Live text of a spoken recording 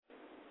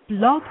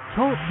Blog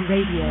Talk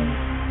Radio.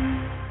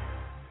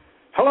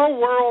 Hello,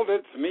 world.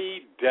 It's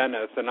me,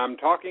 Dennis, and I'm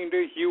talking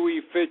to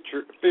Huey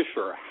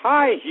Fisher.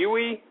 Hi,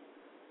 Huey.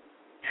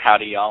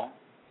 Howdy, y'all.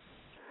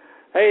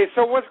 Hey,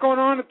 so what's going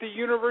on at the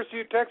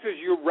University of Texas?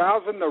 You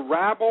rousing the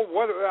rabble?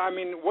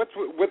 What's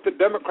with the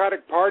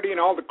Democratic Party and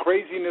all the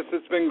craziness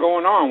that's been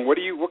going on? What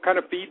kind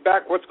of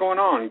feedback? What's going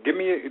on?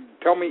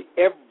 Tell me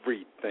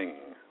everything.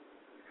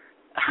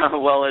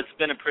 Well, it's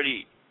been a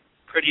pretty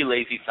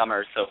lazy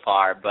summer so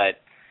far,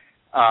 but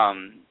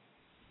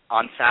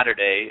on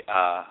Saturday,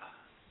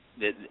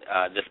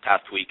 this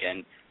past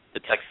weekend, the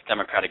Texas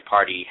Democratic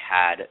Party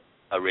had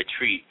a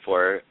retreat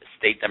for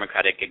state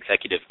Democratic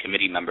Executive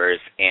Committee members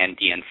and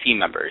DNC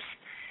members.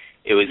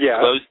 It was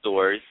closed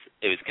doors.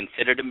 It was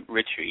considered a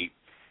retreat,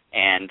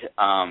 and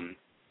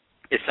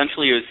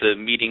essentially it was a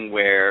meeting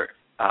where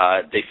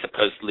they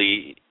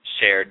supposedly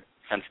shared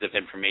sensitive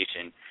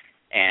information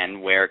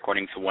and where,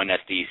 according to one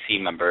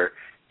SDC member,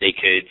 they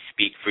could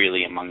speak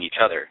freely among each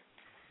other.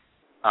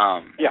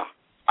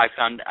 I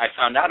found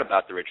out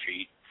about the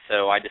retreat,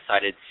 so I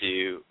decided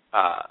to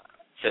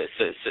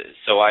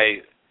so I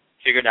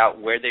figured out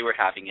where they were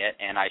having it,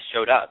 and I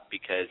showed up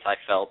because I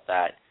felt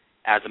that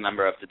as a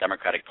member of the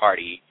Democratic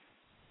Party,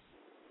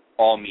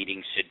 all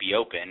meetings should be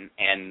open,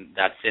 and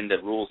that's in the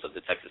rules of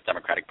the Texas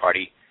Democratic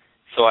Party.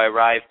 So I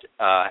arrived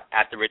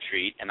at the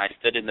retreat, and I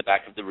stood in the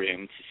back of the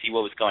room to see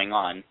what was going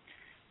on,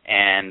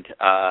 and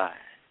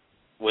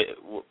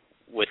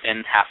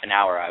within half an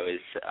hour I was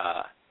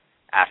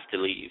asked to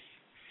leave.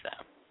 So.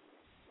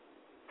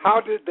 How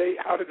did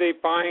they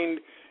find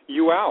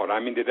you out? I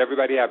mean, did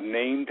everybody have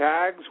name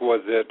tags?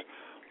 Was it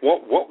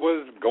what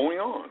was going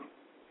on?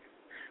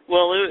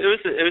 Well, it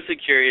was a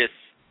curious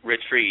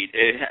retreat.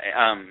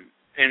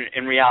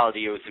 In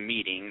reality, it was a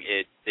meeting.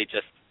 They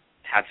just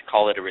had to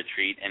call it a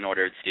retreat in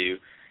order to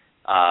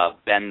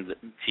bend the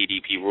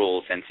TDP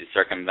rules and to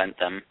circumvent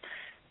them.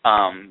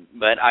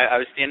 But I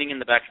was standing in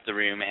the back of the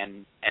room,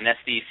 and an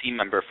SDC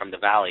member from the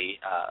Valley,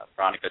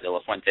 Veronica De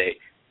La Fuente,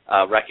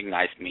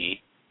 recognized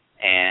me,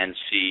 and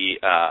she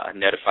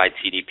notified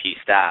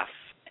TDP staff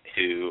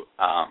who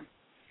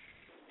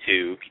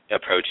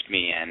approached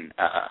me and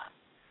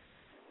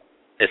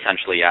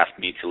essentially asked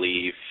me to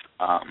leave.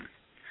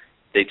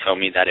 They told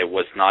me that it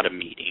was not a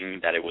meeting,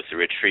 that it was a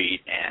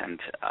retreat, and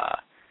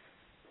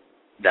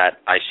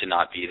that I should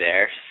not be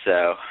there.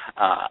 So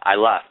I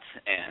left,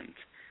 and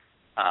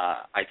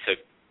I took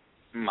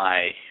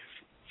my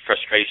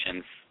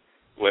frustrations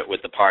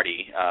with the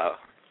party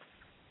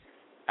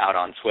out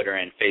on Twitter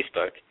and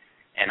Facebook,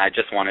 and I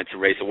just wanted to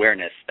raise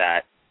awareness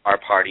that our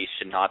party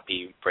should not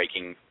be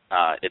breaking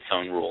its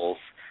own rules,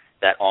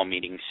 that all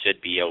meetings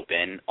should be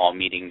open, all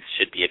meetings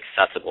should be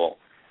accessible,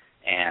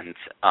 and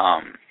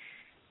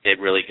it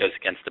really goes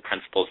against the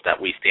principles that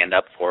we stand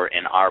up for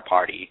in our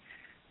party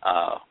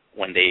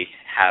when they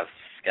have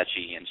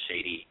sketchy and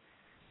shady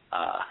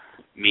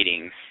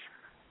meetings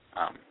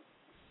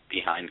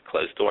behind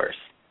closed doors.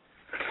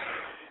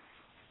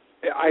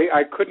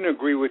 I couldn't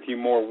agree with you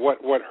more.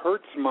 What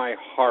hurts my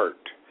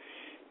heart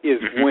is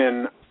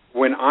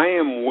when I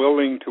am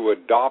willing to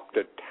adopt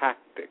a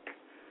tactic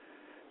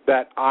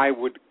that I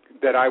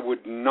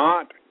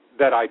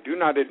do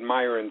not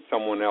admire in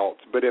someone else.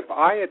 But if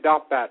I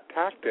adopt that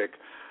tactic,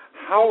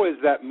 how is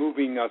that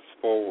moving us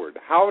forward?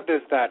 How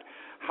does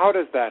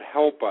that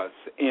help us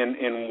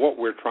in what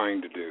we're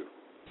trying to do?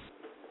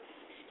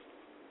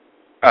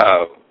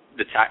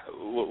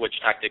 Which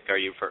tactic are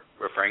you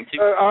referring to?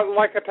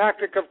 Like a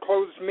tactic of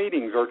closed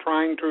meetings, or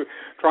trying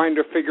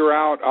to figure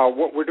out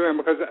what we're doing,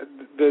 because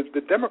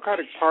the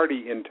Democratic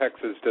Party in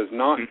Texas does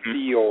not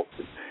feel.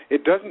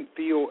 It doesn't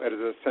feel, as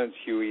a sense,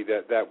 Huey,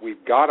 that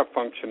we've got a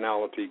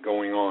functionality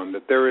going on,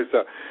 that there is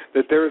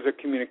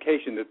a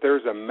communication, that there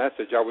is a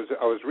message. I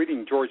was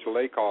reading George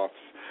Lakoff's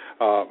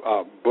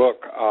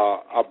book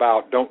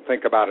about "Don't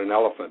Think About an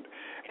Elephant,"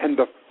 and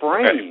the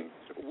frames.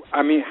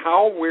 I mean,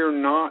 how we're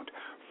not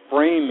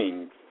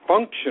framing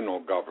functional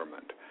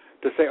government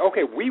to say,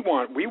 okay, we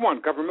want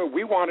government.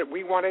 We want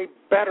a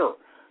better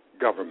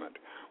government.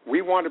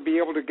 We want to be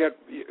able to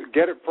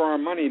get it for our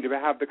money, to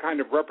have the kind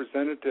of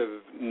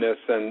representativeness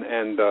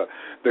and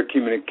the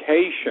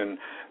communication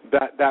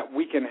that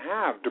we can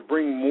have to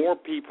bring more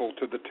people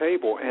to the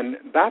table.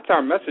 And that's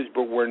our message,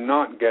 but we're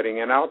not getting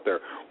it out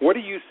there. What are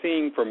you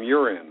seeing from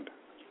your end?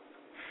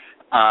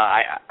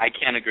 I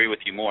can't agree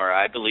with you more.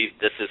 I believe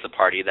this is a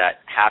party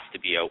that has to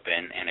be open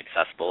and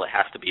accessible. It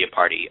has to be a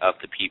party of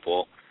the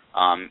people.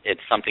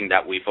 It's something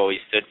that we've always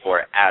stood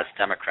for as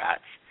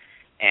Democrats.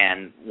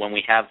 And when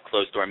we have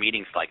closed-door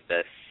meetings like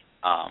this,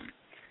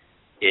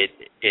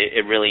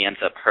 it really ends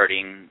up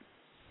hurting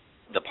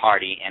the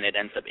party, and it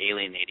ends up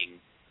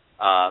alienating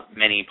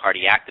many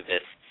party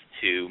activists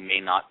who may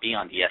not be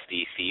on the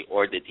SDC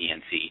or the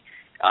DNC.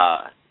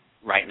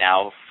 Right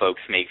now,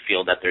 folks may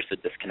feel that there's a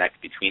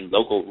disconnect between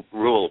local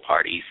rural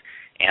parties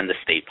and the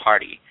state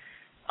party.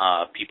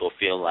 People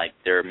feel like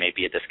there may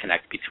be a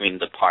disconnect between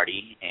the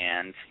party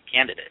and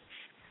candidates.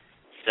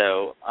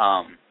 So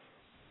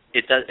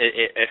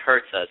it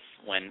hurts us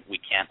when we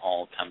can't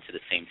all come to the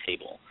same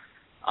table.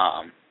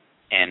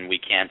 and we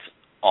can't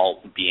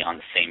all be on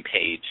the same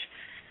page.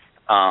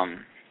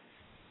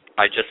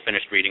 I just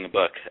finished reading a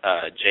book,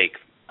 Jake,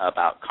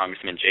 about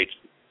Congressman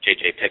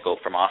J.J. Pickle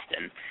from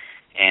Austin,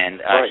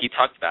 and he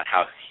talked about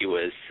how he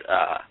was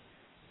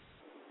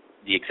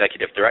the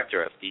executive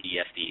director of the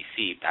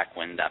SDEC back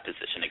when that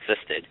position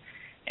existed,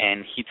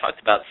 and he talked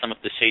about some of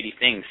the shady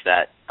things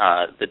that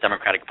the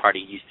Democratic Party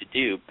used to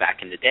do back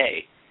in the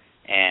day,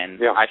 and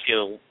I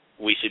feel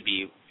we should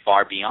be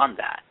far beyond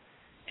that,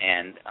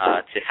 and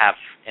to have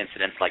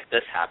incidents like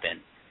this happen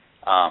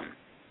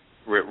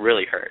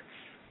really hurts.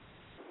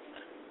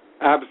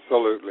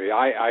 Absolutely.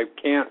 I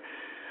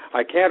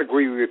can't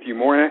agree with you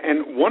more.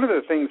 And one of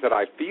the things that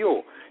I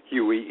feel,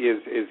 Huey,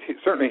 is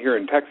certainly here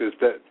in Texas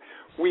that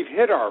we've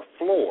hit our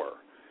floor.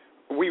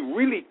 We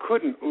really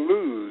couldn't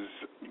lose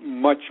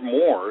much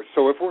more.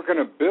 So if we're going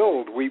to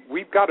build,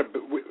 we've got to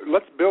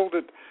let's build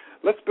it.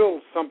 Let's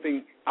build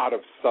something out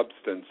of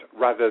substance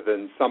rather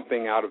than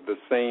something out of the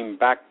same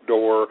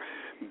backdoor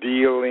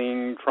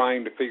dealing,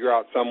 trying to figure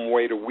out some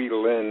way to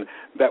wheedle in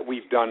that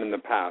we've done in the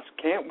past.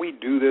 Can't we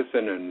do this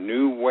in a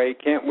new way?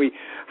 Can't we?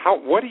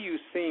 What are you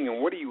seeing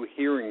and what are you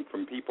hearing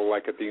from people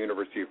like at the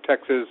University of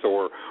Texas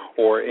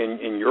or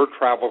in your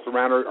travels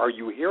around? Are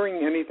you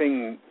hearing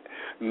anything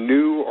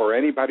new or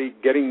anybody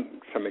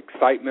getting some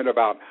excitement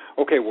about,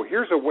 okay, well,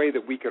 here's a way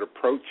that we could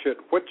approach it?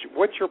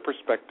 What's your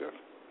perspective?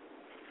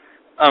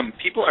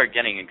 People are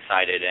getting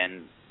excited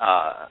and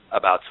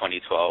about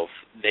 2012.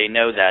 They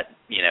know that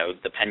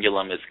the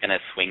pendulum is going to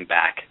swing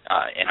back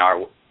in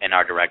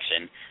our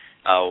direction.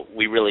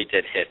 We really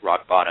did hit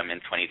rock bottom in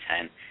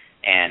 2010,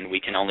 and we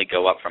can only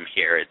go up from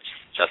here. It's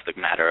just a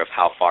matter of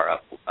how far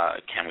up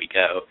can we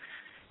go.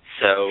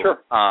 So,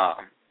 sure.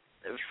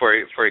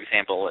 For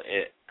example,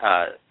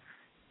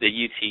 the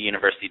UT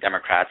University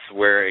Democrats,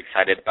 we're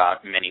excited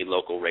about many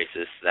local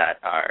races that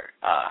are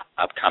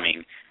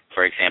upcoming.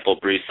 For example,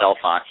 Bruce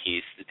Elfont,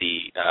 he's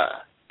the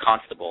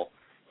constable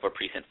for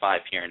Precinct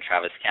 5 here in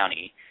Travis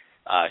County.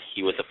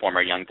 He was a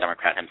former Young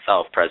Democrat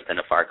himself, president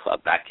of our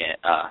club back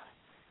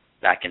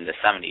in the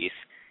 70s,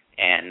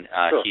 and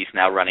he's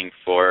now running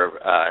for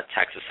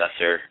tax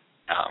assessor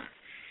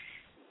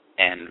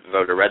and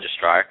voter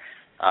registrar,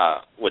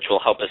 which will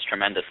help us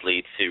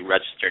tremendously to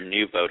register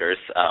new voters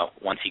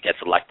once he gets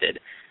elected,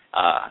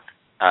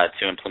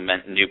 to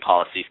implement new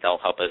policies that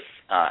will help us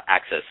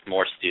access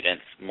more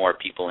students, more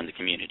people in the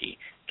community,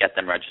 get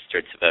them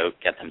registered to vote,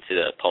 get them to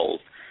the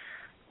polls.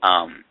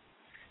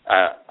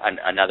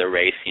 Another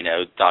race,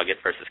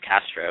 Doggett versus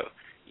Castro,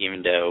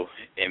 even though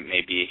it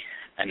may be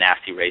a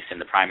nasty race in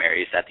the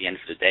primaries, at the end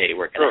of the day,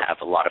 we're going to have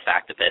a lot of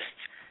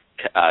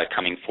activists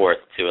coming forth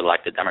to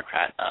elect a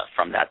Democrat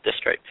from that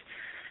district.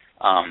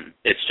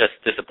 It's just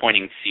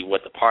disappointing to see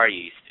what the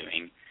party is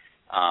doing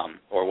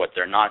or what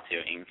they're not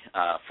doing.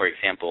 For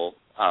example,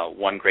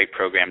 one great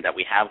program that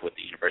we have with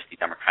the University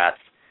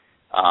Democrats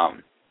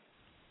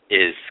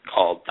is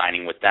called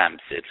Dining with Dems.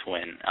 It's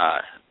when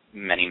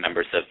many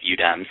members of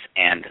UDEMS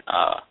and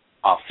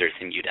officers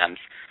in UDEMS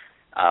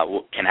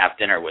can have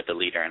dinner with a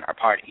leader in our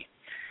party.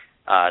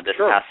 This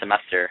past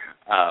semester,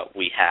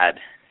 we had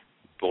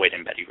Boyd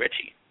and Betty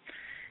Ritchie.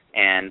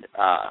 And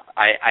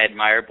I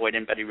admire Boyd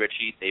and Betty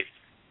Ritchie. They've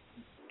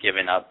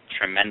given up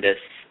tremendous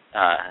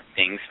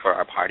things for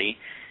our party,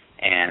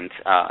 and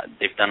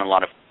they've done a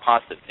lot of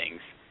positive things.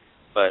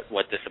 But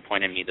what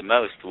disappointed me the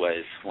most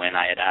was when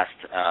I had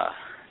asked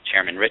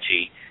Chairman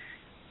Ritchie,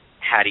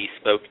 had he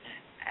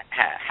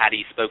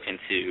spoken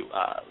to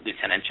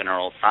Lieutenant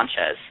General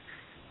Sanchez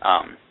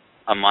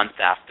a month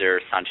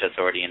after Sanchez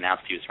already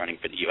announced he was running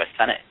for the U.S.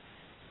 Senate.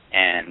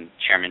 And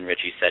Chairman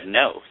Ritchie said,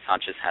 no,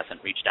 Sanchez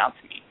hasn't reached out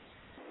to me.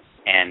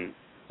 And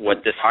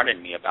what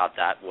disheartened me about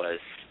that was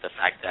the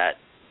fact that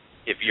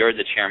if you're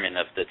the chairman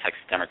of the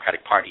Texas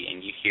Democratic Party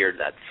and you hear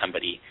that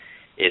somebody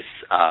is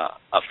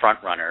a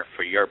front runner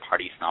for your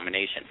party's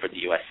nomination for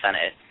the U.S.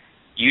 Senate,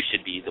 you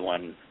should be the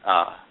one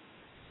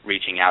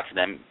reaching out to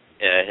them,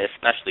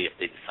 especially if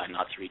they decide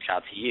not to reach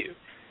out to you.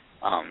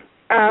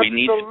 We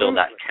need to build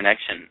that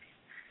connection.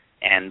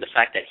 And the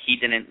fact that he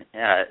didn't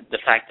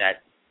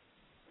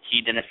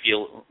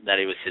feel that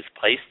it was his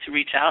place to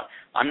reach out,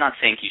 I'm not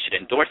saying he should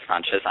endorse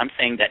Sanchez. I'm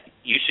saying that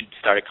you should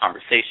start a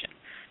conversation.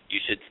 You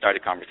should start a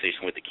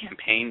conversation with the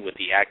campaign, with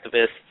the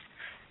activists,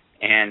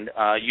 and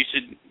you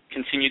should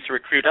continue to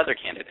recruit other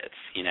candidates.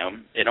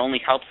 It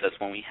only helps us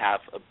when we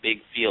have a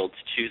big field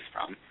to choose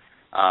from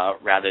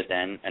rather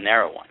than a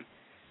narrow one.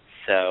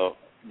 So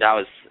that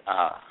was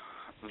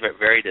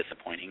very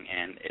disappointing,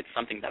 and it's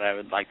something that I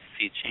would like to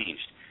see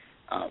changed.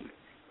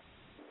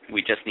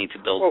 We just need to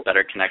build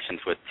better connections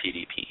with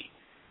TDP.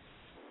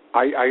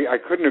 I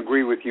couldn't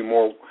agree with you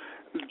more.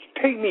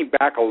 Take me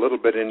back a little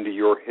bit into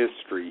your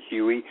history,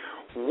 Huey.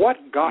 What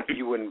got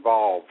you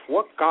involved?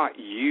 What got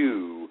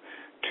you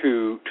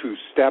to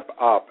step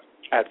up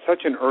at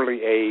such an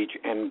early age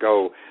and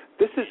go,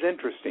 this is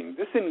interesting,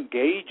 this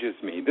engages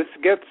me, this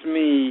gets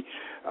me,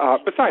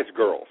 besides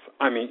girls,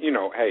 I mean,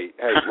 hey,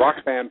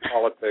 rock band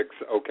politics,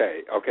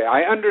 okay,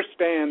 I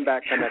understand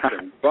that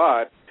connection,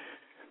 but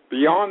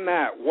beyond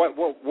that,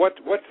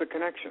 what's the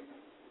connection?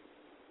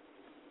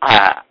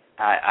 I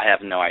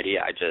have no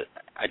idea. I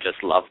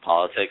just love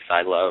politics.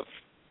 I love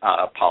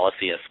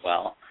policy as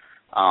well.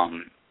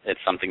 It's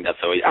something that's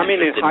always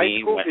interested in high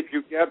me. school, did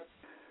you get?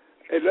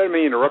 Let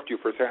me interrupt you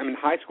for a second. In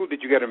high school,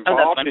 did you get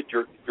involved? Did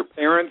your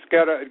parents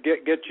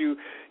get you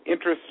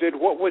interested?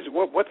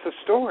 What's the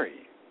story?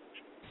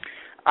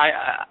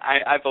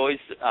 I've always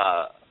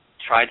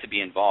tried to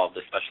be involved,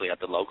 especially at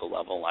the local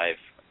level. I've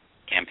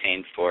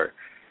campaigned for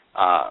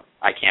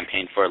I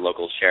campaigned for a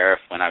local sheriff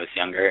when I was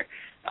younger.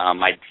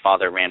 My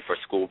father ran for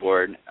school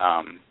board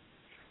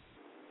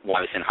when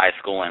I was in high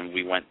school, and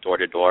we went door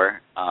to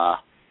door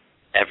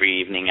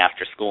every evening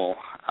after school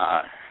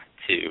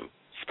to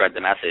spread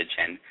the message.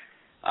 And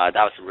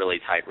that was a really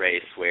tight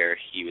race where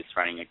he was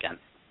running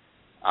against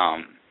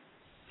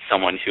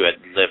someone who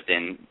had lived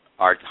in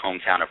our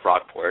hometown of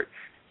Rockport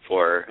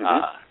for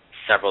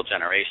several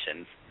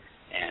generations,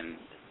 and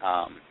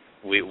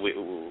we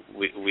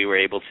were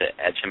able to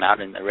edge him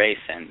out in the race,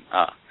 and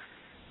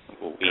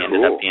we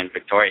ended up being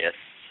victorious.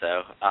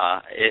 So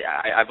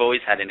I've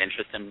always had an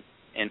interest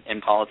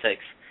in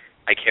politics.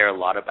 I care a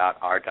lot about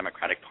our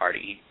Democratic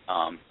Party.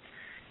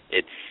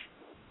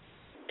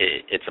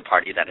 It's a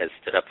party that has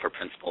stood up for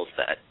principles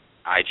that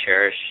I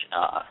cherish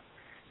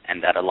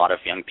and that a lot of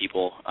young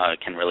people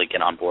can really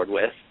get on board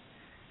with.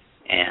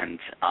 And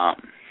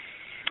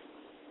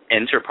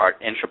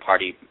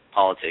intra-party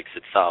politics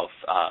itself,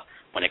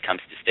 when it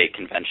comes to state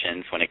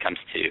conventions, when it comes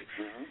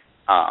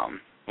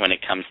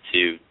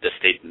to the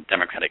State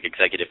Democratic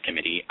Executive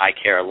Committee, I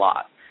care a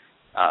lot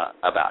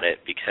about it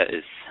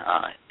because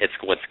it's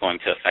what's going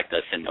to affect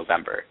us in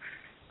November.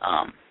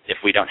 If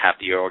we don't have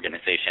the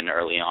organization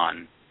early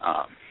on,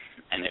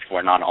 and if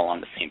we're not all on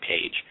the same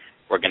page,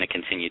 we're going to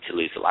continue to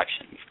lose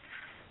elections.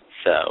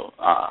 So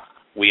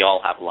we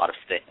all have a lot at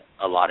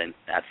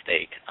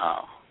stake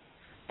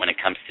when it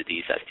comes to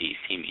these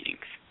SDEC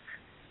meetings.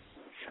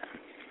 So.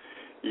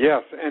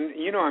 Yes, and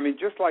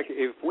just like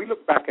if we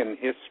look back in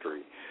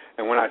history,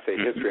 and when I say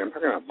history, I'm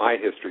talking about my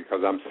history because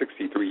I'm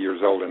 63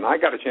 years old, and I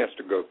got a chance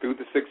to go through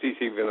the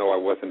 60s even though I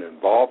wasn't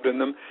involved in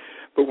them.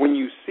 But when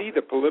you see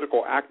the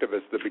political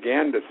activists that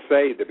began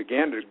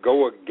to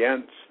go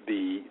against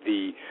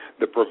the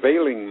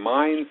prevailing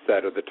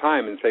mindset of the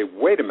time and say,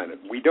 wait a minute,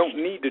 we don't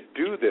need to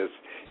do this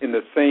in the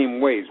same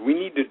ways. We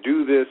need to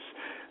do this.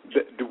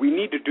 We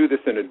need to do this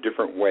in a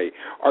different way.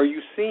 Are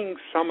you seeing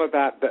some of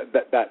that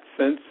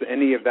sense,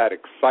 any of that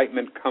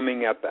excitement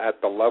coming at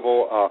the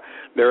level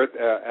there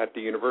at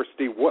the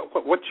university?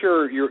 What's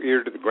your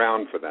ear to the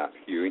ground for that,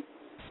 Huey?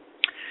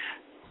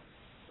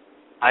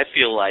 I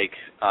feel like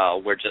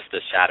we're just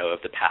a shadow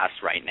of the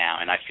past right now,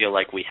 and I feel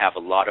like we have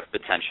a lot of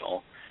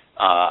potential,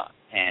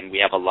 and we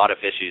have a lot of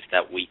issues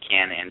that we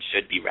can and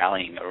should be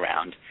rallying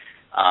around.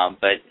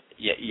 But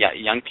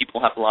young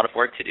people have a lot of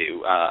work to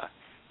do,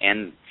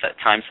 and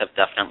times have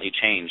definitely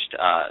changed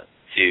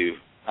to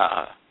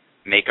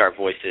make our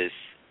voices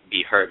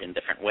be heard in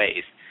different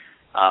ways.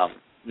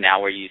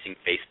 Now we're using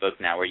Facebook,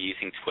 now we're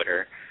using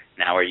Twitter,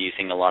 now we're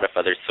using a lot of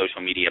other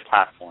social media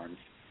platforms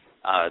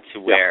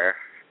to where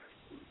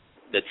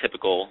the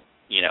typical,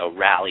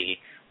 rally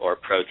or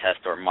protest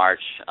or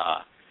march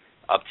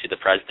up to the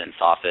president's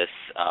office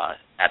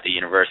at the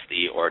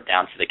university or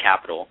down to the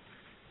Capitol,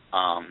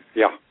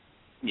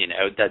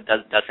 that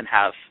doesn't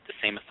have the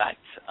same effect.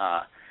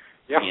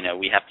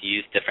 We have to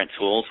use different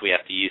tools. We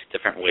have to use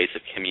different ways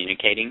of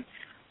communicating,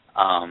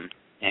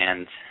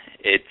 and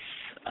it's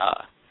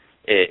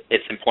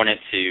important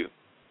to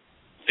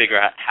figure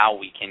out how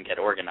we can get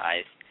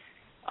organized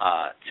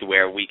to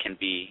where we can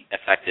be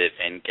effective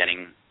in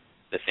getting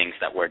the things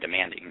that we're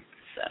demanding.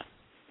 So.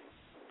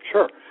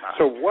 Sure.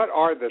 So what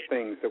are the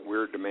things that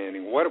we're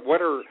demanding? What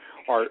are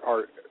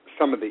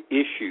some of the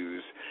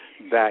issues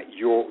that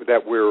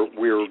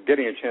we're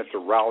getting a chance to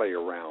rally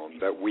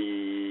around, that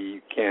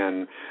we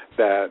can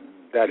that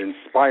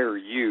inspire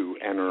you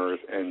and are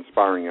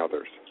inspiring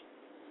others?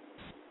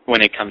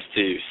 When it comes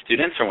to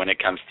students, or when it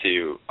comes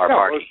to our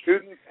party?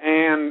 Students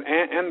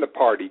and the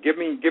party. Give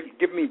me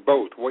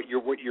both. What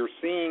you're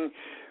seeing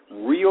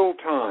real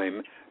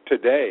time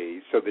today,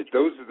 so that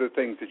those are the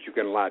things that you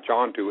can latch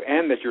onto,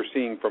 and that you're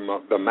seeing from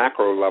the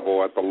macro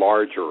level at the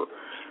larger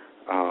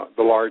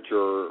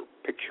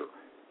picture.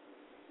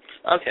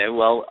 Okay,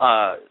 well,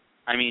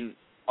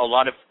 a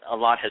lot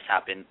has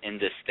happened in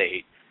this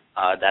state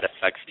that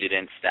affects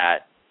students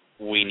that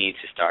we need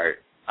to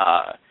start.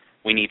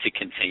 We need to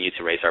continue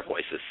to raise our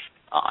voices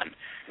on.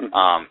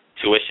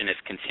 Tuition is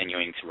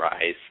continuing to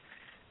rise.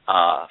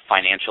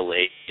 Financial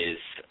aid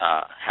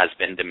has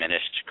been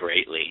diminished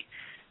greatly.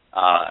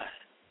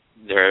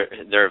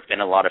 There have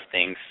been a lot of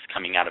things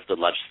coming out of the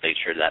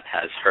legislature that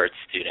has hurt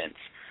students.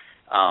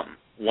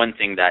 One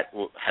thing that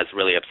has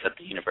really upset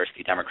the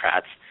University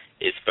Democrats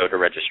is voter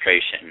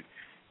registration,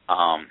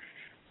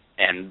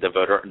 and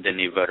the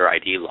new voter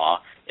ID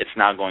law. It's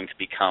now going to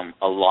become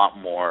a lot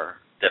more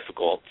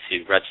difficult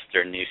to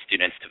register new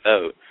students to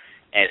vote,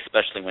 and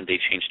especially when they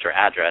change their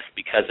address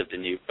because of the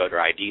new voter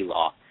ID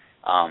law.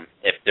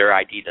 If their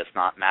ID does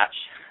not match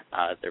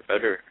their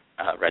voter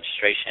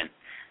registration,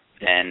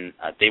 then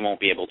they won't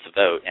be able to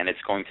vote, and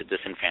it's going to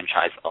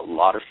disenfranchise a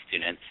lot of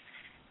students,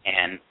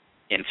 and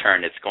in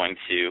turn it's going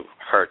to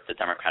hurt the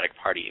Democratic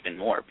Party even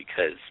more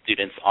because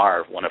students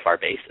are one of our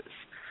bases.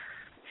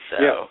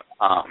 So,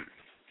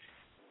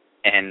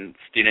 and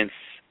students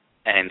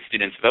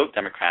vote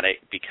Democratic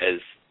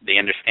because they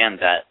understand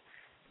that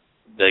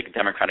the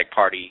Democratic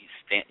Party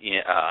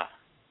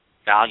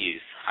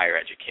values higher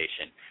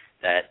education,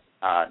 that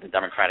the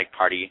Democratic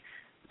Party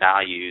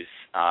values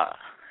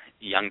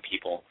young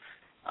people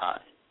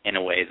in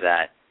a way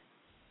that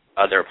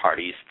other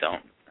parties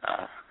don't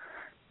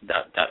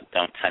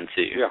tend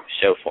to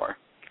show for.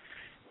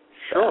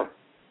 Sure.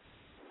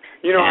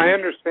 I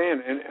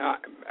understand, and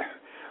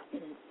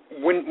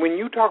when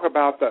you talk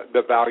about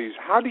the values,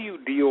 how do you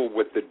deal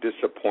with the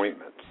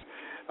disappointments?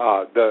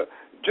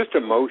 Just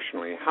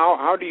emotionally,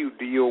 how do you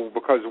deal?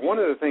 Because one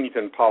of the things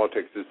in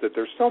politics is that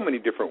there's so many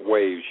different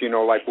waves.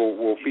 Like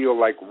we'll feel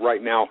like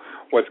right now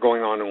what's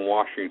going on in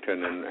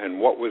Washington and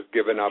what was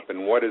given up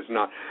and what is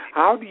not.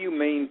 How do you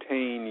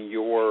maintain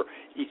your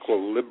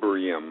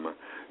equilibrium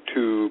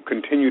to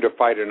continue to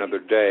fight another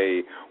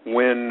day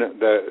when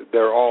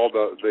there are all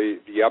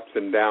the ups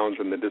and downs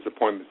and the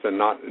disappointments, and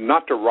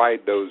not to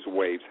ride those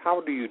waves?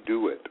 How do you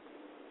do it?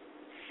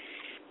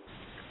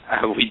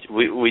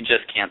 We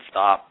just can't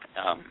stop.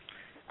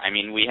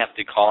 We have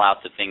to call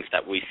out the things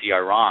that we see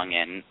are wrong,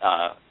 and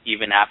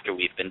even after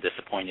we've been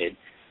disappointed,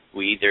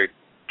 we either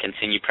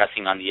continue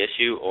pressing on the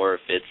issue, or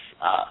if it's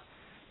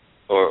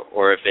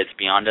or if it's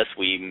beyond us,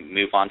 we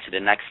move on to the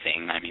next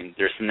thing.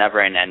 There's never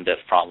an end of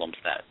problems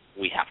that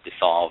we have to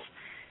solve,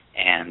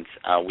 and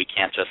we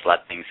can't just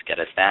let things get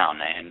us down.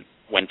 And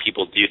when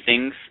people do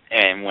things,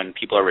 and when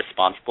people are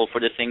responsible for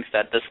the things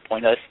that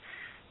disappoint us,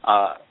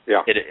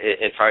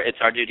 it's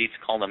our duty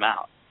to call them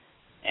out.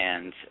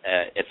 And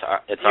it's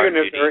our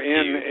duty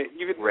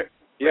even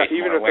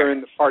if they're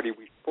in the party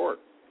we support.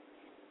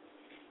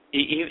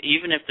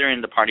 Even if they're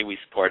in the party we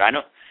support, I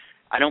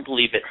don't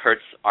believe it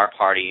hurts our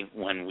party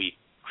when we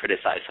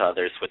criticize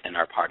others within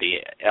our party.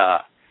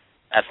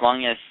 As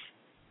long as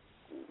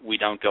we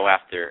don't go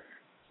after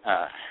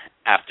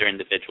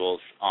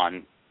individuals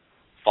on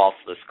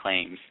falseless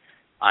claims,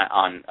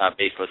 on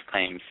baseless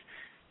claims.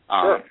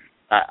 Sure.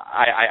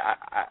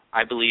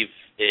 I believe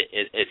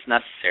it's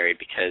necessary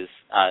because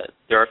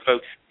there are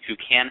folks who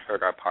can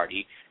hurt our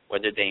party,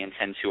 whether they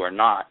intend to or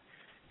not,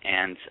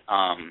 and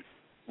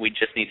we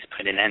just need to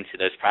put an end to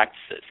those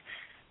practices.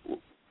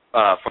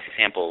 For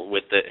example,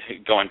 with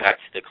going back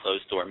to the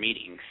closed-door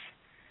meetings,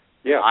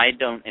 I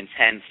don't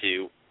intend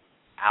to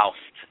oust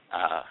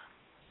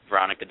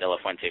Veronica De La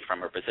Fuente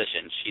from her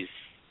position. She's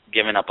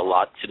given up a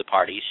lot to the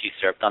party. She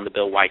served on the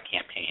Bill White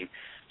campaign.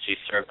 She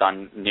served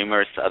on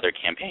numerous other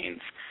campaigns.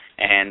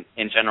 And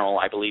in general,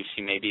 I believe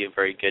she may be a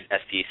very good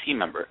SDAC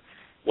member.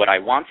 What I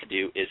want to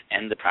do is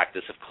end the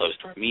practice of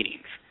closed-door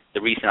meetings.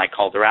 The reason I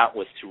called her out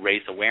was to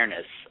raise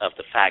awareness of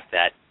the fact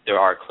that there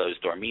are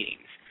closed-door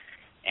meetings.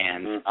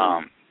 And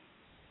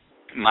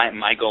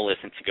my goal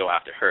isn't to go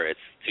after her. It's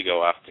to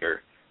go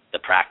after the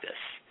practice.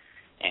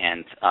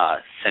 And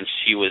since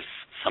she was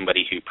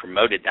somebody who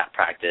promoted that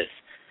practice,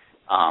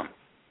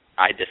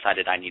 I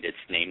decided I needed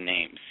to name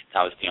names.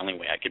 That was the only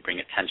way I could bring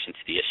attention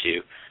to the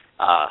issue.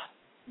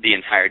 The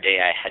entire day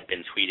I had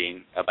been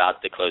tweeting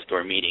about the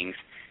closed-door meetings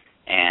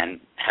and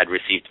had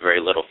received very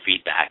little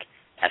feedback.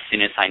 As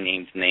soon as I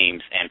named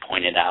names and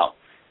pointed out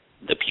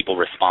the people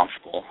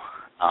responsible,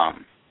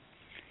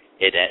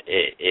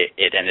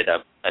 it ended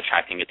up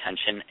attracting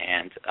attention,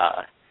 and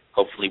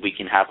hopefully we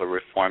can have a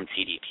reformed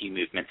TDP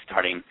movement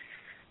starting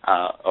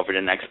over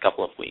the next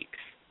couple of weeks.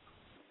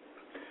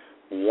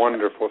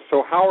 Wonderful.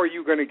 So how are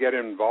you going to get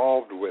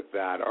involved with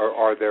that?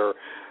 Are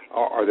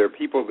there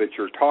people that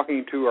you're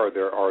talking to?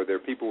 Are there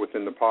people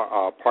within the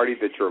party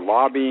that you're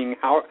lobbying?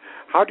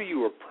 How do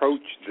you approach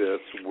this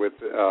with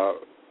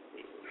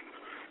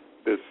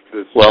this?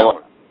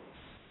 Well,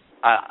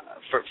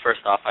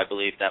 first off, I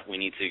believe that we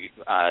need to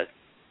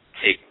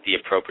take the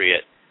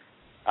appropriate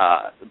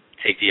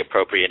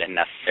and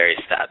necessary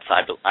steps.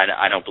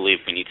 I don't believe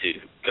we need to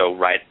go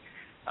right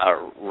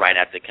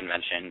at the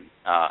convention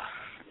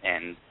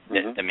and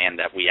demand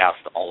that we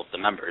oust all of the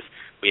members.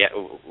 We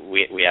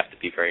have to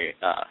be very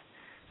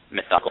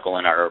methodical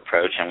in our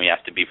approach, and we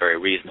have to be very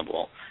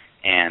reasonable.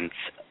 And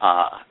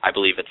I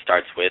believe it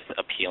starts with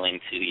appealing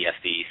to the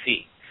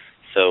SDEC.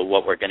 So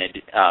what we're going to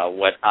do,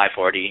 what I've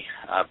already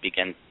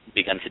begun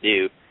to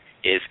do,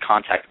 is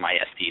contact my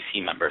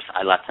SDEC members.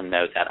 I let them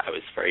know that I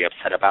was very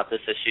upset about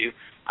this issue.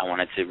 I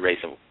wanted to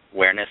raise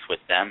awareness with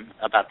them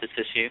about this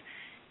issue,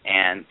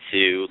 and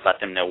to let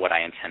them know what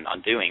I intend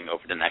on doing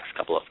over the next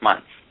couple of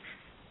months.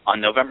 On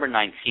November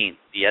 19th,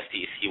 the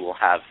SDEC will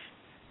have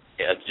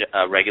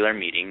a regular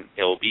meeting.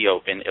 It will be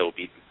open. It will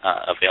be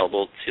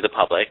available to the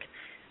public,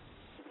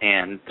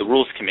 and the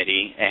Rules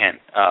Committee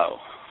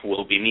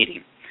will be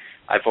meeting.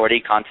 I've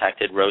already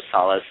contacted Rose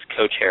Salas,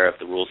 co-chair of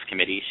the Rules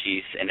Committee.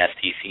 She's an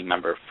SDEC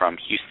member from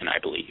Houston, I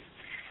believe,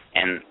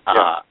 and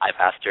I've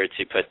asked her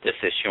to put this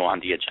issue on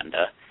the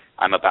agenda.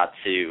 I'm about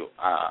to,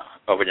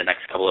 over the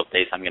next couple of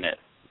days, I'm going to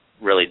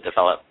really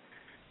develop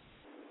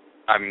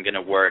I'm going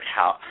to word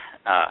how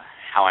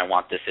I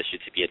want this issue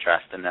to be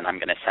addressed, and then I'm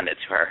going to send it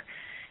to her.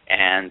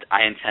 And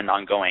I intend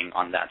on going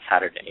on that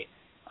Saturday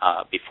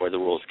before the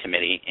Rules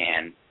Committee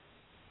and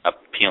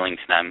appealing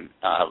to them,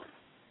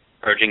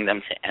 urging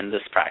them to end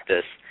this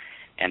practice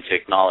and to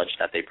acknowledge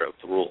that they broke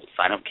the rules.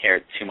 I don't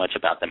care too much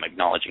about them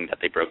acknowledging that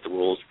they broke the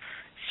rules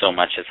so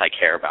much as I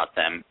care about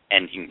them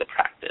ending the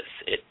practice.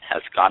 It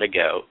has got to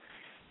go,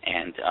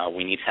 and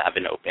we need to have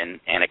an open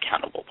and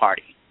accountable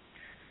party.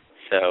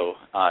 So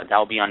that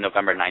will be on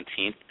November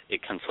 19th.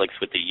 It conflicts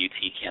with the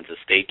UT-Kansas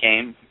State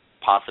game,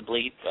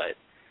 possibly, but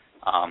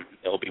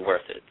it will be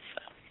worth it.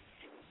 So.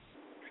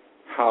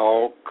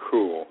 How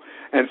cool!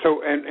 And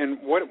so, and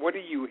what do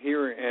you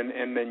hear?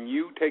 And then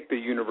you take the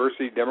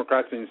University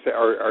Democrats and say,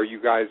 are you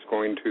guys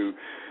going to?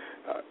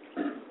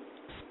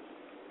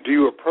 Do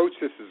you approach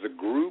this as a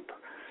group?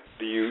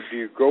 Do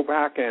you go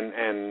back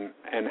and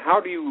how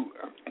do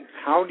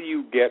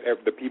you get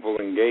the people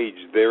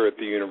engaged there at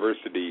the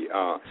university?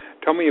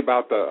 Tell me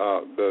about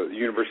the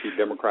University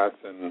Democrats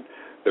and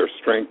their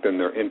strength and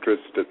their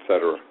interest,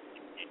 etc.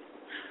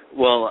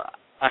 Well,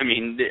 I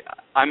mean,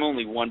 I'm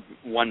only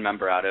one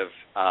member out of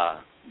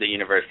the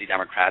University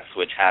Democrats,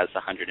 which has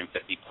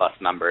 150 plus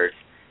members,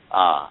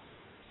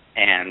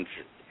 and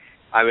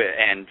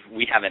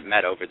we haven't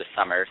met over the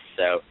summer,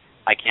 so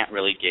I can't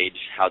really gauge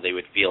how they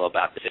would feel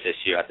about this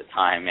issue at the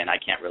time, and I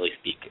can't really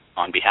speak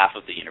on behalf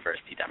of the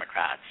University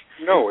Democrats.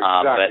 No,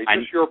 exactly.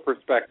 Just your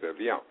perspective,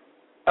 yeah.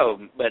 Oh,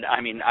 but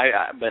I mean,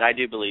 I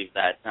do believe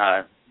that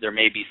there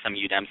may be some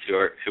UDEMs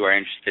who are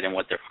interested in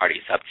what their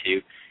party's up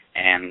to,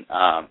 and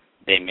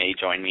they may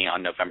join me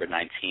on November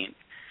 19th.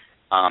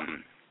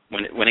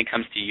 When it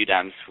comes to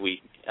UDEMs,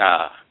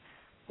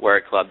 we're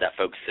a club that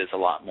focuses a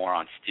lot more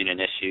on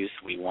student issues.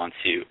 We want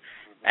to,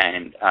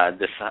 and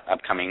this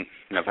upcoming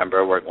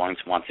November, we're going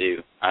to want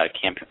to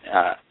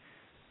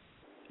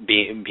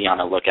be on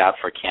the lookout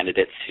for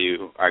candidates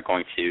who are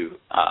going to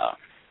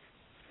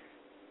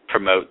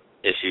promote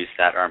issues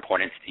that are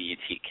important to the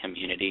UT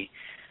community.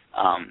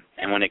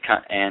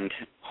 And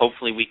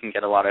hopefully we can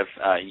get a lot of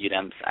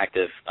UDEMs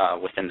active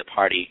within the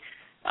party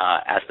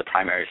as the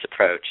primaries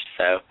approach.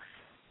 So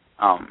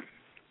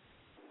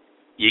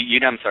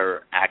UDEMs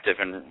are active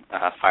and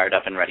fired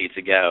up and ready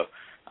to go.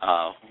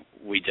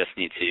 We just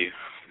need to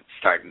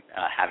start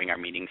having our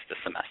meetings this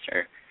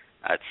semester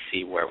to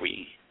see where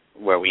we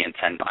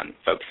intend on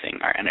focusing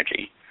our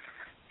energy.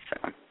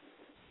 So,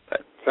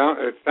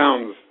 it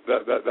sounds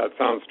that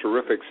sounds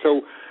terrific.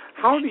 So,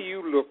 how do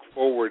you look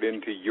forward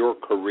into your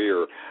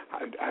career?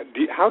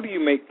 How do you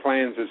make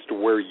plans as to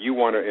where you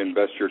want to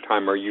invest your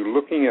time? Are you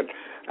looking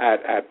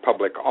at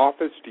public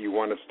office? Do you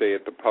want to stay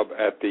at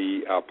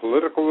the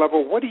political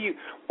level? What do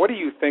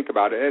you think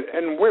about it?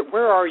 And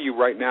where are you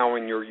right now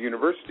in your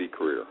university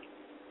career?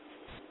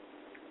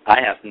 I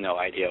have no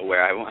idea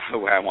where I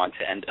want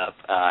to end up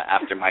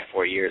after my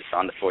 4 years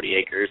on the 40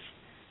 acres.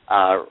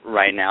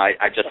 Right now,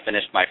 I just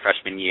finished my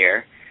freshman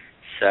year,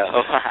 so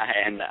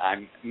and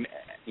I'm,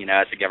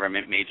 as a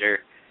government major,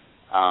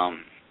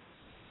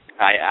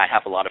 I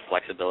have a lot of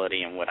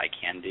flexibility in what I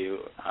can do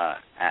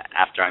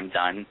after I'm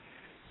done.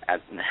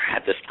 At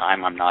this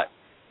time, I'm not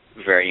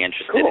very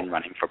interested in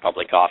running for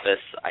public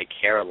office. I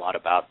care a lot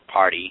about the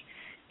party,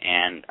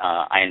 and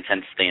I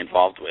intend to stay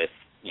involved with,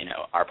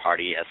 our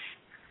party as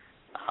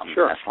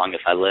long as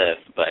I live.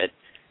 But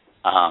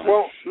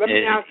let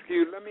me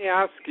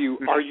ask you,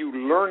 are you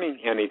learning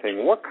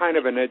anything? What kind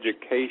of an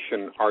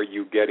education are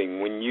you getting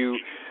when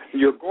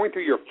you're going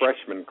through your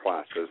freshman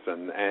classes,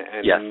 and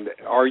yes.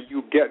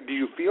 Do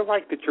you feel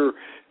like that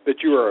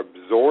you're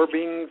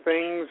absorbing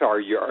things?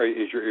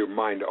 Is your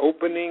mind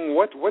opening?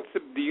 What's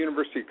the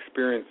university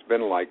experience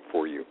been like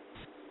for you?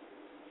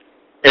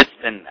 It's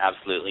been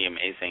absolutely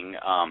amazing.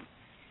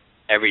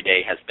 Every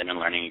day has been a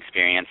learning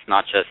experience,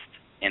 not just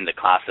in the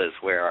classes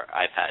where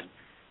I've had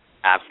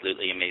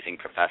absolutely amazing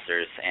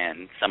professors,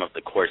 and some of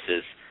the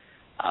courses,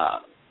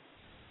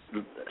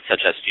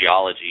 such as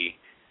geology,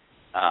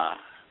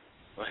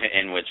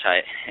 in which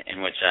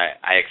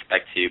I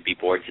expect to be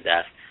bored to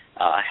death,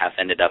 have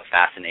ended up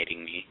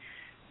fascinating me.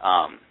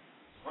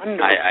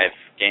 I've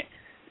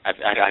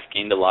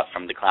gained a lot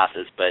from the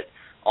classes, but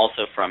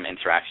also from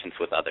interactions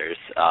with others,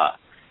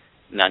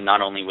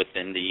 not only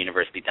within the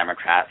University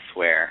Democrats,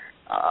 where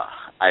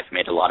I've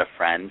made a lot of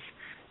friends,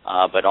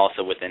 but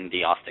also within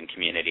the Austin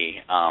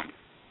community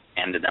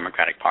and the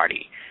Democratic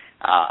Party.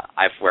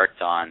 I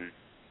worked on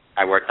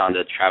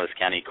the Travis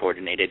County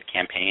Coordinated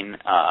Campaign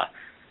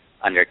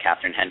under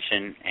Catherine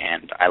Henshin,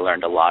 and I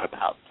learned a lot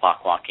about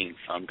block walking,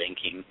 phone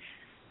banking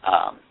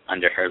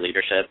under her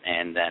leadership.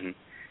 And then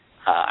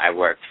I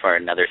worked for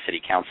another city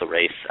council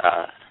race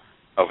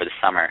over the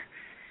summer,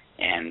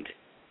 and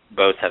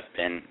both have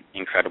been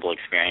incredible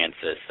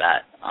experiences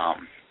that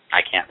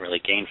I can't really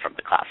gain from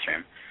the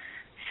classroom.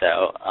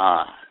 So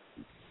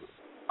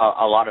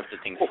a lot of the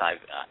things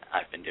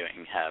I've been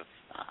doing have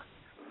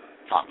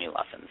taught me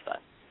lessons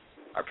that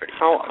are pretty.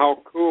 How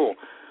cool!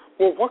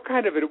 Well, what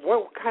kind of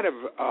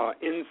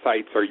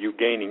insights are you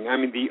gaining? I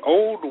mean, the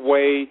old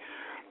way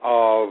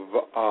of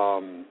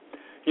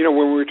you know,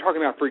 when we were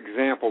talking about, for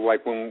example,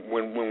 like when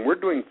we're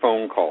doing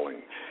phone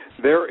calling,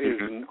 there is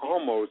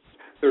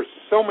there's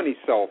so many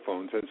cell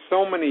phones and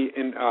so many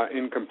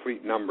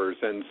incomplete numbers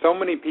and so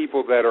many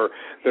people that are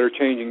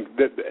changing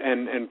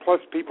and plus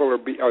people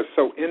are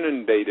so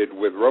inundated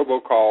with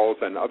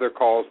robocalls and other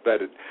calls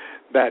that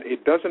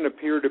it doesn't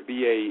appear to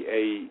be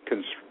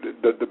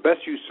the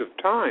best use of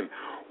time.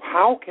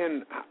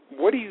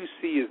 What do you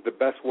see as the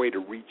best way to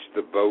reach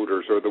the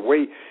voters, or the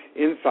way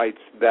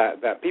insights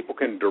that people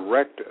can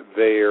direct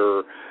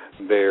their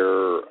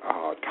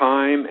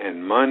time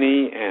and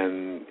money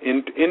and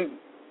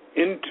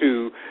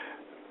into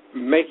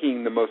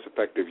making the most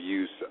effective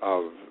use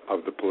of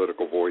the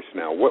political voice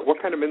now?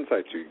 What kind of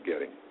insights are you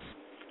getting?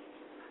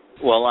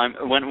 Well,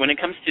 when it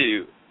comes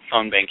to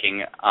phone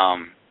banking,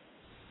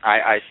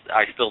 I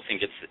still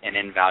think it's an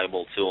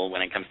invaluable tool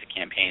when it comes to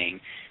campaigning.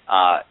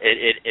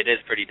 It is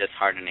pretty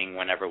disheartening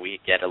whenever we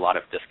get a lot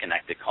of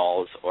disconnected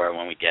calls, or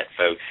when we get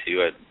folks who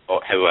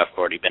have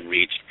already been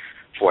reached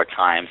 4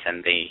 times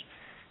and they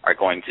are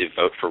going to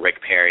vote for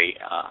Rick Perry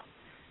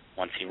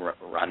once he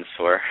runs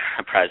for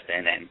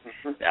president, and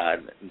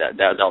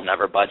they'll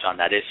never budge on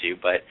that issue.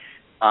 But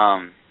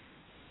I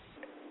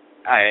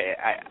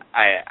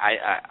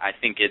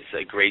think it's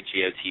a great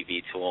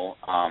GOTV tool,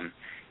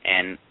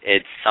 and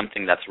it's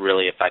something that's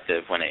really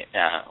effective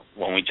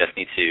when we just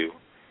need to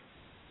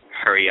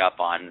hurry up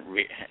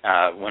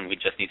when we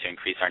just need to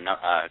increase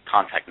our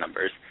contact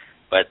numbers.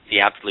 But the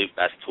absolute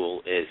best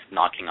tool is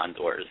knocking on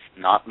doors,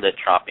 not lip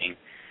dropping,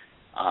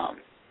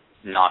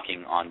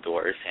 knocking on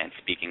doors and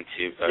speaking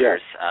to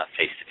voters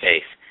face to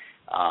face.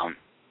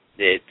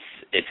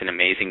 It's an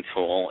amazing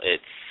tool.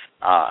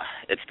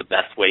 It's the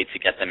best way to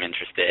get them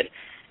interested.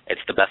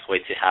 It's the best way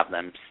to have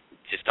them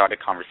to start a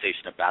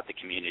conversation about the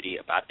community,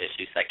 about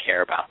issues that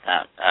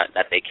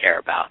they care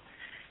about,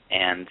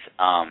 and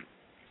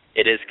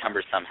it is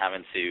cumbersome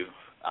having to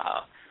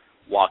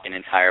walk an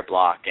entire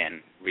block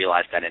and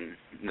realize that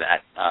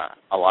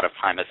a lot of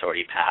time has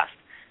already passed.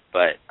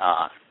 But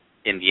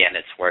in the end,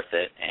 it's worth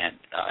it, and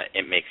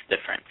it makes a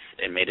difference.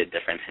 It made a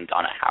difference in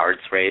Donna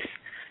Howard's race,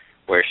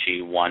 where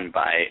she won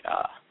by,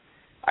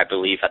 I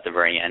believe at the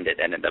very end, it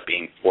ended up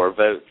being 4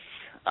 votes.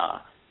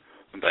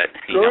 But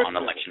on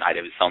election night,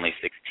 it was only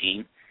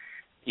 16.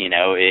 You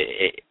know,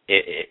 it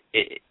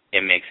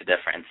makes a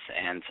difference,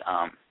 and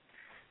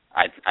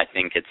I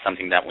think it's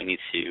something that we need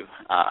to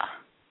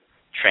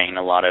train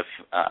a lot of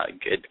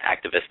good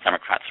activist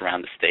Democrats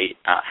around the state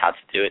how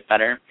to do it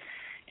better.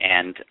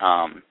 And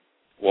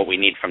what we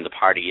need from the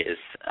party is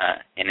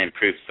an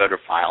improved voter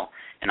file.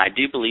 And I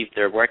do believe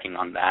they're working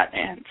on that,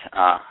 and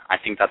I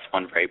think that's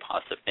one very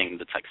positive thing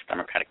the Texas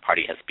Democratic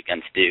Party has begun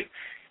to do,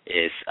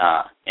 is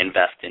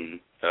invest in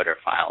voter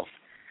files.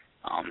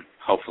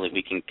 Hopefully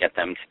we can get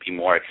them to be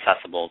more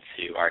accessible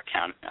to our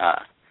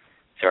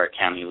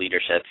county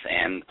leaderships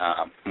and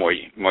more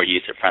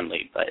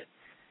user-friendly. But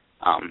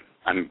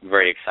I'm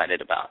very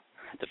excited about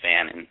the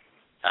van and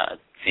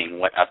seeing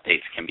what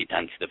updates can be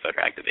done to the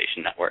Voter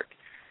Activation Network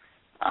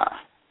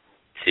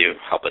to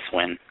help us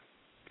win.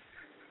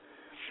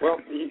 Well,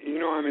 you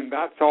know, I mean,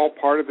 that's all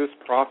part of this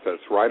process,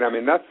 right? I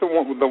mean, that's the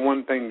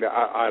one thing that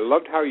I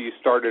loved how you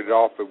started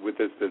off with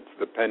this. It's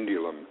the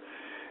pendulum,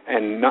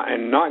 and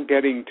not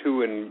getting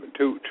too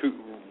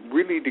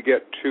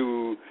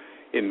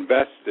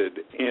invested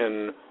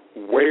in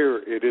where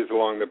it is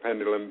along the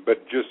pendulum,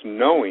 but just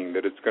knowing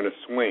that it's going to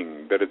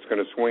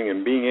swing,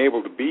 and being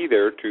able to be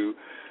there to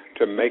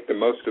make the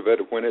most of it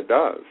when it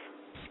does.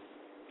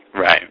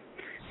 Right.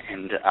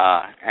 And,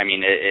 I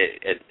mean,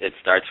 it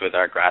starts with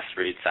our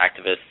grassroots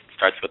activists. It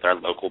starts with our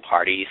local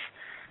parties.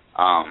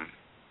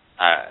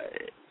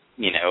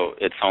 You know,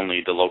 it's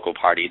only the local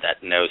party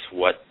that knows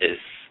what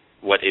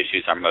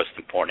issues are most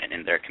important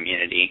in their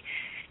community,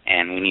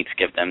 and we need to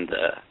give them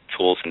the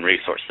tools and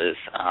resources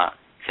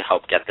to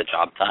help get the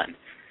job done.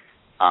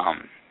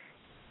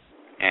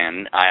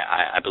 And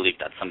I believe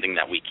that's something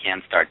that we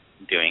can start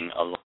doing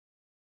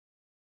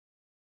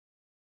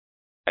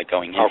by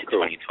going into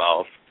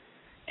 2012.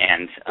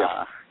 And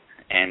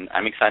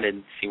I'm excited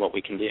to see what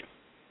we can do.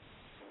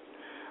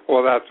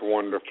 Well, that's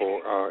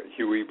wonderful,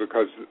 Huey,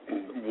 because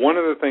one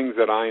of the things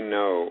that I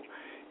know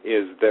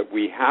is that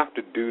we have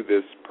to do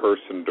this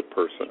person to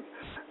person.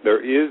 There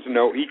is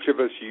each of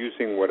us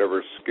using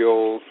whatever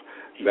skills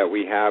that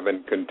we have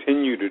and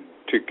continue to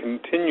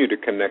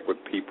connect with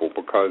people,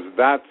 because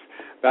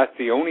that's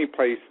the only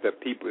place that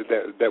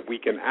that we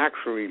can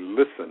actually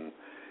listen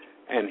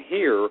and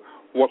hear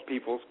what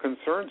people's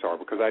concerns are,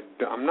 because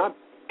I'm not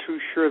too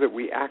sure that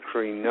we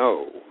actually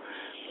know,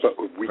 but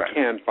we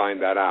can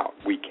find that out.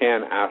 We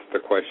can ask the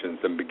questions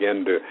and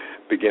begin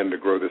to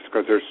grow this,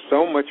 because there's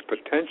so much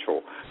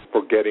potential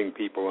for getting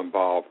people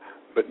involved,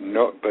 but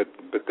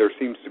there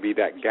seems to be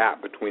that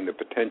gap between the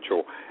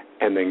potential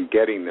and then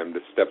getting them to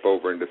step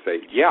over and to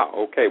say, yeah,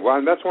 okay. Well,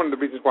 and that's one of the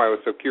reasons why I was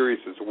so curious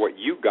as to what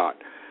you got,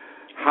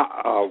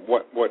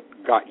 what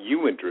got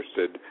you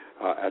interested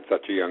at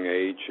such a young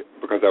age,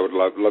 because I would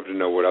love to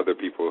know what other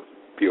people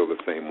feel the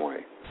same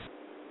way.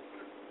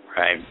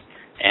 Right,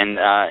 and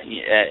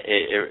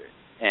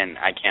and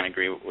I can't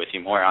agree with you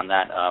more on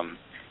that.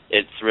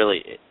 It's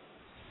really,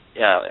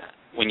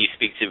 when you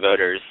speak to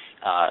voters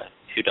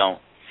who don't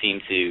seem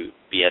to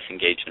be as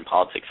engaged in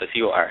politics as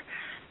you are,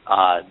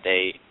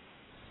 they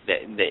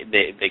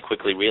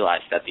quickly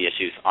realize that the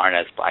issues aren't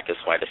as black as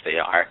white as they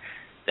are,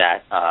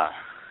 that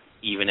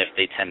even if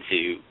they tend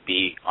to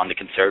be on the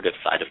conservative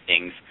side of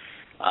things,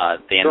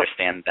 they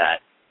understand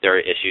that there are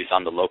issues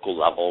on the local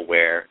level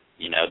where,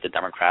 the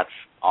Democrats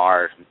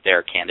are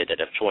their candidate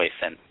of choice,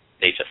 and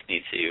they just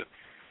need to,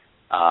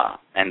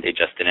 and they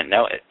just didn't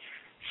know it.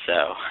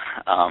 So,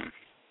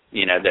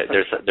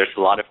 there's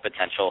a lot of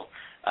potential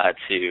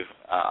to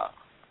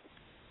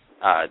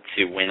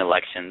win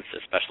elections,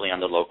 especially on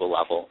the local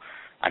level.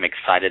 I'm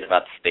excited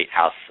about the state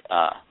house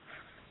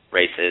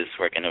races.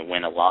 We're going to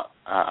win a lot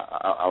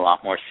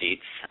more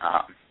seats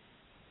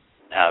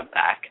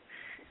back,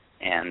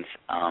 and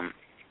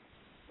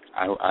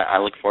I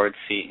look forward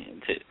to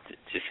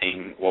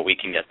seeing what we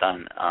can get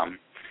done.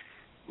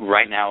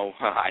 Right now,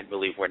 I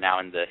believe we're now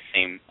in the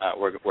same.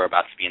 We're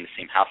about to be in the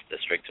same House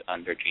district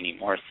under Jeannie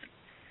Morrison,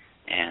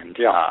 and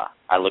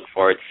I look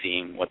forward to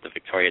seeing what the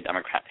Victoria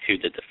Democrats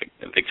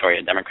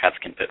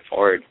can put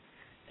forward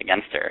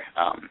against her.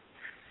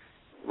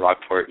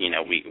 Rockport,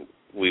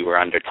 we were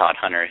under Todd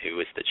Hunter, who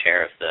was the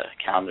chair of the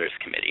Calendars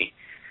Committee,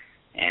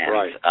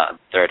 and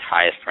third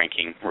highest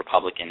ranking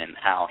Republican in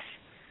the House,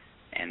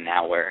 and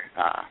now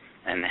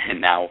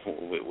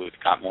we've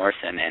got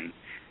Morrison, and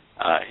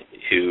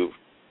who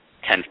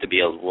tends to be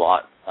a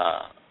lot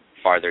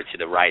farther to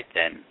the right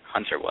than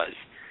Hunter was.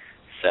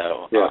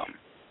 So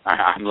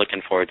I'm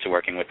looking forward to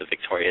working with the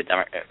Victoria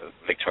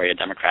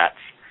Democrats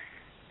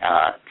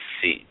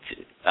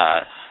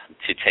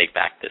to take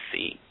back the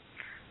seat.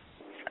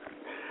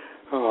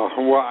 Well,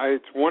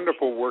 it's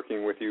wonderful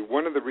working with you.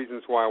 One of the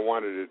reasons why I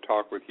wanted to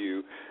talk with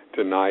you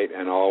tonight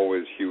and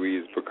always, Huey,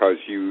 is because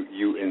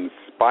you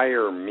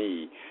inspire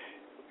me.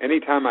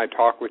 Anytime I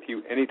talk with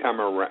you, anytime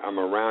I'm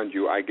around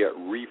you, I get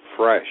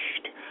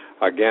refreshed.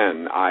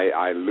 Again,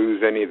 I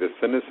lose any of the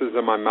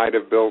cynicism I might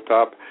have built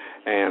up,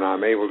 and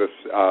I'm able to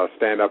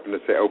stand up and to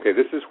say, okay,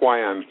 this is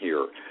why I'm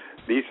here.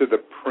 These are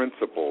the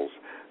principles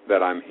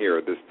that I'm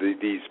here.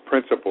 These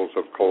principles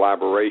of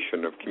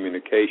collaboration, of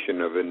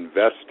communication, of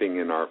investing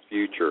in our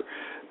future.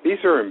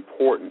 These are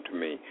important to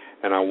me,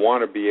 and I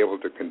want to be able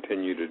to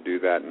continue to do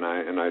that. And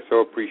I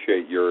so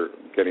appreciate your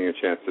getting a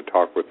chance to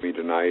talk with me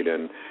tonight,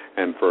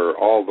 and for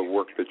all the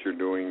work that you're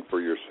doing for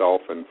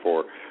yourself and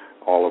for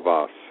all of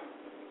us.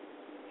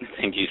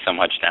 Thank you so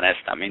much, Dennis.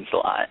 That means a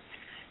lot.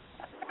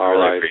 I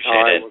really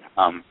appreciate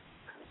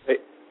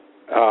it.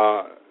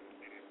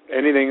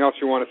 Anything else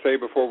you want to say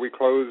before we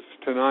close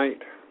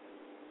tonight?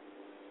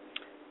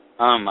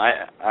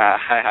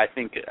 I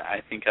think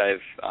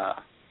I've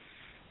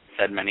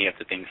said many of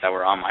the things that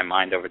were on my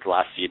mind over the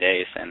last few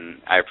days,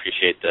 and I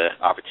appreciate the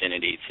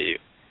opportunity to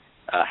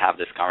have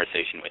this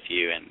conversation with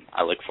you, and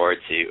I look forward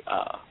to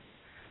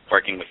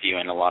working with you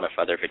and a lot of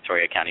other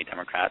Victoria County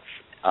Democrats.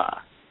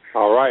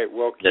 All right.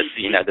 Well, this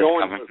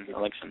coming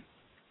election.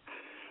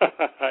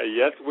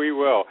 Yes, we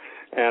will,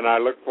 and I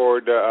look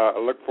forward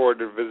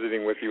to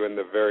visiting with you in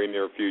the very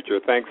near future.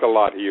 Thanks a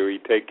lot, Huey.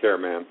 Take care,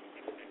 man.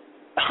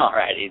 All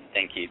righty.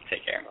 Thank you.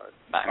 Take care.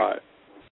 Bye. All right.